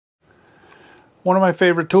One of my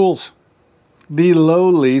favorite tools, the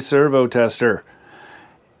lowly servo tester.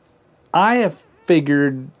 I have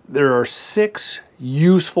figured there are 6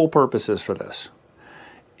 useful purposes for this.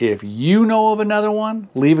 If you know of another one,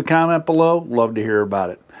 leave a comment below. Love to hear about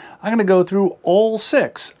it. I'm going to go through all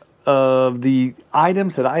 6 of the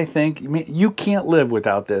items that I think you can't live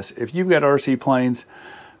without this. If you've got RC planes,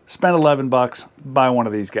 spend 11 bucks, buy one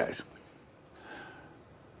of these guys.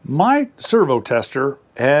 My servo tester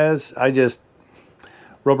has, I just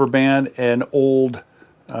rubber band an old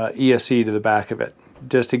ESC to the back of it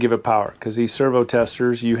just to give it power, because these servo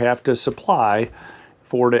testers, you have to supply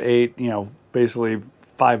 4 to 8, basically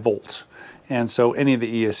 5 volts. And so any of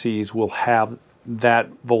the ESCs will have that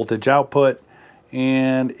voltage output,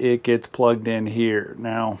 and it gets plugged in here.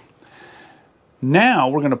 Now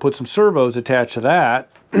we're going to put some servos attached to that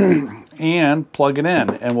and plug it in,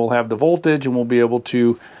 and we'll have the voltage, and we'll be able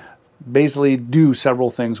to basically do several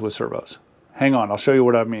things with servos. Hang on, I'll show you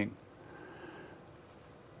what I mean.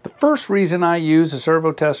 The first reason I use a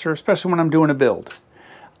servo tester, especially when I'm doing a build,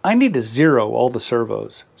 I need to zero all the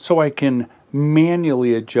servos so I can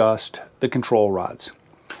manually adjust the control rods.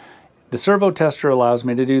 The servo tester allows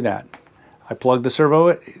me to do that. I plug the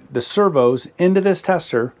servos into this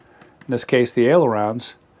tester, in this case the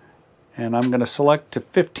ailerons, and I'm going to select to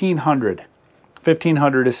 1500.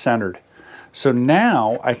 1500 is centered. So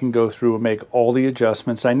now I can go through and make all the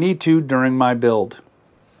adjustments I need to during my build.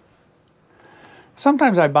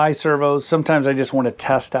 Sometimes I buy servos, sometimes I just want to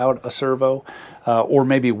test out a servo, or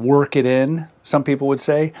maybe work it in. Some people would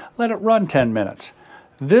say, let it run 10 minutes.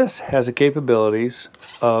 This has the capabilities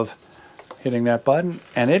of hitting that button,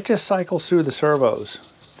 and it just cycles through the servos,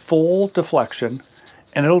 full deflection,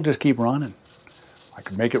 and it'll just keep running. I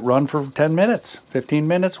could make it run for 10 minutes, 15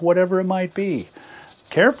 minutes, whatever it might be.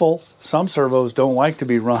 Careful, some servos don't like to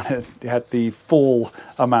be run at the full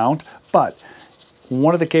amount, but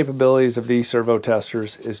one of the capabilities of these servo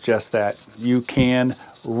testers is just that. You can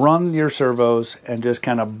run your servos and just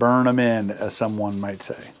kind of burn them in, as someone might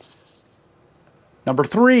say. Number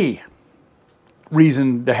 3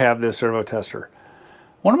 reason to have this servo tester.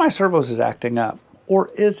 One of my servos is acting up, or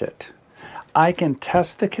is it? I can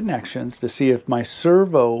test the connections to see if my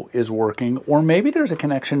servo is working, or maybe there's a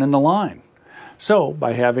connection in the line. So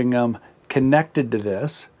by having them connected to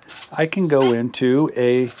this, I can go into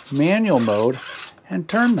a manual mode and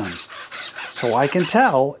turn them. So I can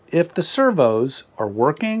tell if the servos are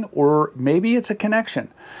working, or maybe it's a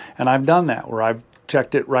connection. And I've done that where I've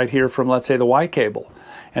checked it right here from, let's say, the Y cable,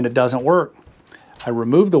 and it doesn't work. I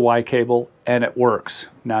remove the Y cable and it works.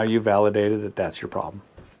 Now you validated that that's your problem.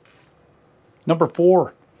 Number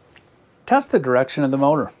 4, test the direction of the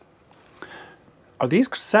motor. Are these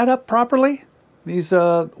set up properly? These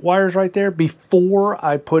wires right there, before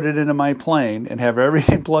I put it into my plane and have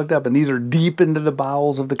everything plugged up, and these are deep into the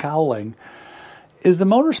bowels of the cowling, is the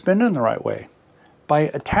motor spinning the right way? By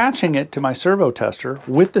attaching it to my servo tester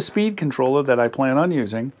with the speed controller that I plan on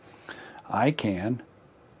using, I can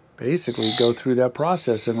basically go through that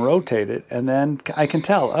process and rotate it, and then I can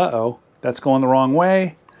tell, uh-oh, that's going the wrong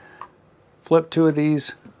way. Flip 2 of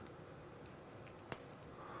these.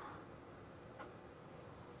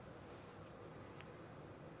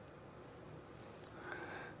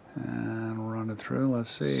 And run it through, let's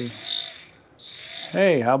see.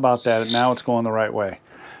 Hey, how about that? Now it's going the right way.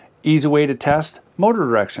 Easy way to test motor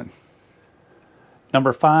direction.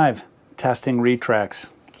 Number 5, testing retracts.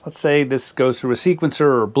 Let's say this goes through a sequencer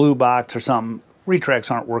or a blue box or something.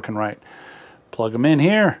 Retracts aren't working right. Plug them in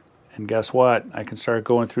here, and guess what? I can start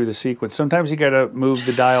going through the sequence. Sometimes you gotta move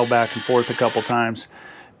the dial back and forth a couple times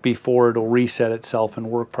before it'll reset itself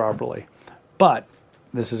and work properly. But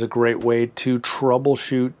this is a great way to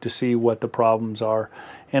troubleshoot to see what the problems are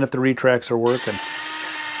and if the retracts are working.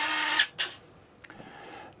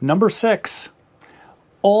 Number 6,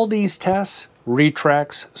 all these tests,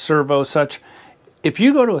 retracts, servos, such, if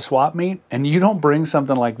you go to a swap meet and you don't bring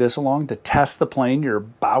something like this along to test the plane you're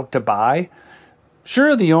about to buy,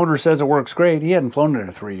 sure, the owner says it works great. He hadn't flown it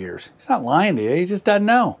in 3 years. He's not lying to you. He just doesn't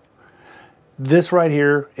know. This right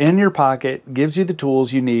here in your pocket gives you the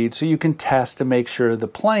tools you need so you can test to make sure the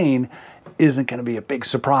plane isn't going to be a big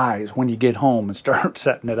surprise when you get home and start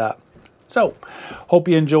setting it up. So, hope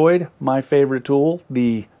you enjoyed my favorite tool,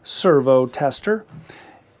 the servo tester.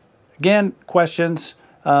 Again, questions,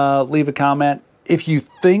 leave a comment. If you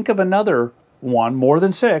think of another one, more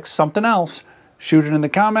than 6, something else, shoot it in the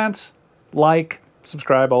comments, like,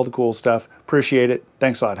 subscribe, all the cool stuff. Appreciate it.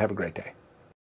 Thanks a lot. Have a great day.